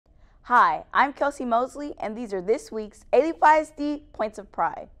Hi, I'm Kelsey Mosley, and these are this week's Alief ISD Points of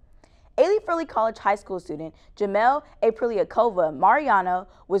Pride. Alief Early College High School student Jamel Apriliakova Mariano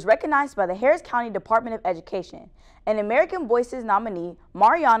was recognized by the Harris County Department of Education. An American Voices nominee,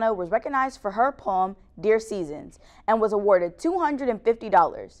 Mariano was recognized for her poem, Dear Seasons, and was awarded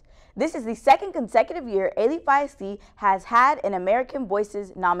 $250. This is the second consecutive year Alief ISD has had an American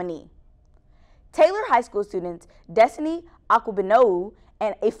Voices nominee. Taylor High School students Destiny Akubinou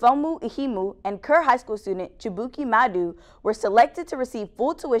and Efomu Ihimu and Kerr High School student Chibuki Madu were selected to receive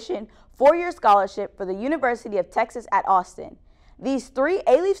full tuition, 4-year scholarship for the University of Texas at Austin. These 3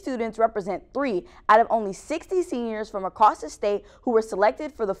 Alief students represent 3 out of only 60 seniors from across the state who were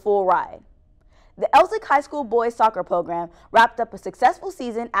selected for the full ride. The Elswick High School boys soccer program wrapped up a successful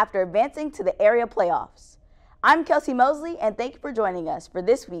season after advancing to the area playoffs. I'm Kelsey Mosley, and thank you for joining us for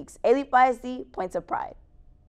this week's Alief ISD Points of Pride.